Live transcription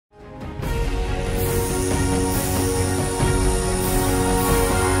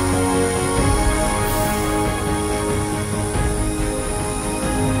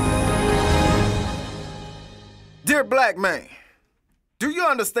Dear black man, do you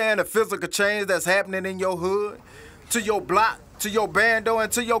understand the physical change that's happening in your hood, to your block, to your bando,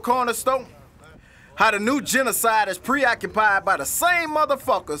 and to your corner store? How the new genocide is preoccupied by the same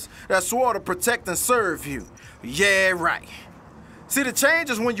motherfuckers that swore to protect and serve you. Yeah, right. See, the change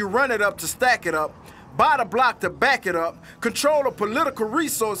is when you run it up to stack it up, buy the block to back it up, control the political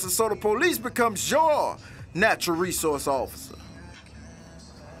resources so the police becomes your natural resource officer.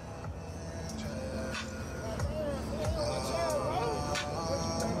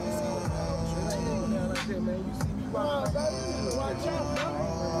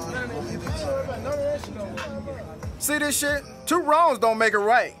 See this shit? Two wrongs don't make it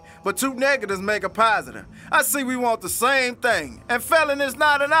right, but two negatives make a positive. I see we want the same thing, and felon is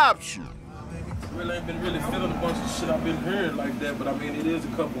not an option. Really ain't been really feeling a bunch of shit I've been hearing like that, but I mean it is a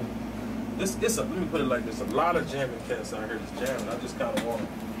couple. Let me put it like this: a lot of jamming cats out here that's jamming. I just kind of want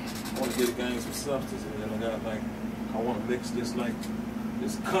to get a game some substance, and then I want to mix this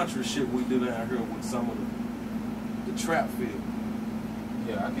country shit we do down here with some of the trap feel.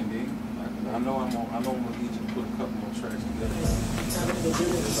 Yeah, I can dig. I know I'm gonna need you to put a couple more tracks together. I'm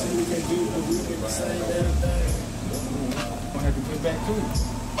gonna have to get back to it.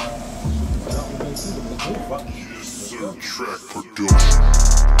 Sirrr track production.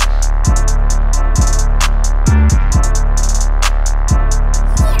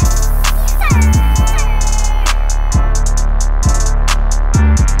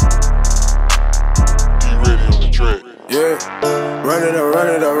 Run it up, run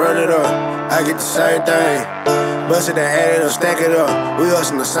it up, run it up. I get the same thing. Bust it and add it up, stack it up. We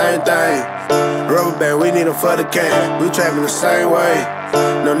hustlin' the same thing. Rubber band, we need them for the cash. We trapping the same way.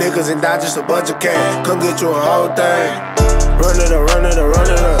 No niggas and Dodgers, a bunch of cash. Come get you a whole thing. Run it up, run it up, run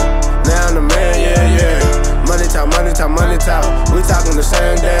it up. Now I'm the man, yeah, yeah. Money talk, money talk, money talk. We talking the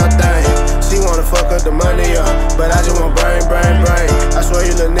same damn thing. She wanna fuck up the money up, but I just want brain. I swear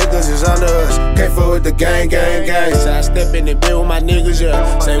you little niggas is under us. Can't fuck with the gang. So I step in and build with my niggas,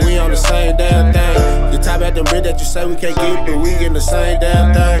 yeah. Say we on the same damn thing. The top at them bitch that you say we can't get, but we getting the same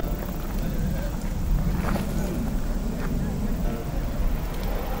damn thing.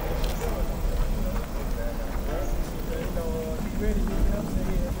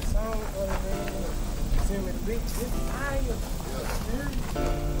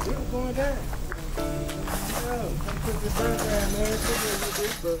 Going down. Put this burn down, man.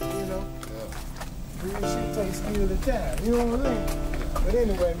 But you know, real shit takes skill at the time. You know what I'm saying? But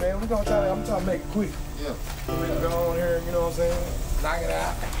anyway, man, I'm trying to make it quick. Yeah. We can go on here, you know what I'm saying? Knock it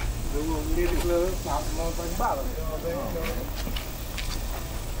out. Then we'll hit the club, pop some motherfucking bottles. You know what I'm saying?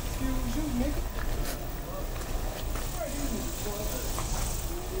 Excuse you, nigga.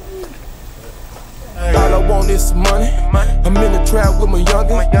 All I want is some money. I'm in the trap with my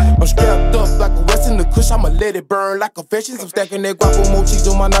youngin'. I'm strapped up like a West in the kush. I'ma let it burn like a fashion. I'm stacking that guapo, more cheese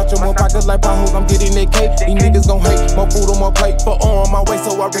on my nacho, more pockets like potholes. I'm getting that cake. These niggas gon' hate. More food on my plate, for on my way,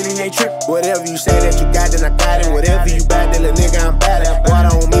 so I really ain't trip. Whatever you say that you got, then I got it. Whatever you bad, then a nigga I'm bad at.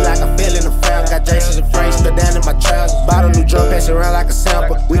 Water on me like I fell in the foul. Got Jasons and Franks, cut down in my trousers. Bottle new drug, pass around like a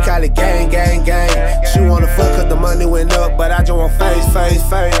sample. We call it gang. She wanna fuck cause the money went up, but I just want face.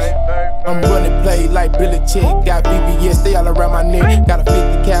 I'm running play like Billy Chick. Got BBS, they all around my neck. Got a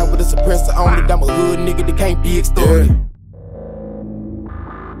 50 cal with a suppressor on it. I'm a hood nigga that can't be extorted.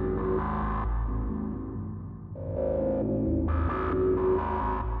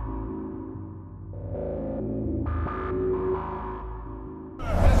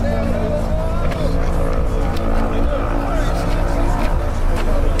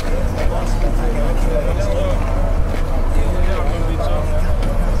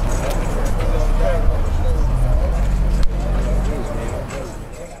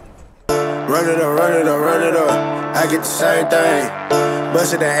 Run it up, run it up, run it up. I get the same thing.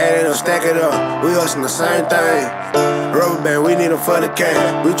 Bust it and add it up, stack it up. We hustlin' the same thing. Rubber band, we need them for the cash.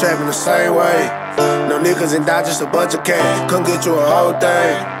 We trapping the same way. No niggas and Dodgers, a bunch of cash. Come get you a whole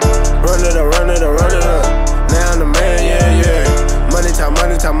thing. Run it up, run it up, run it up. Now I'm the man, yeah, yeah. Money talk,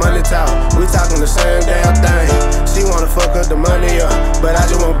 money talk, money talk. We talking the same damn thing. She wanna fuck up the money up, but I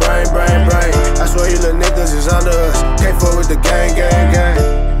just want brain. I swear you little niggas is under us. Can't fuck with the gang.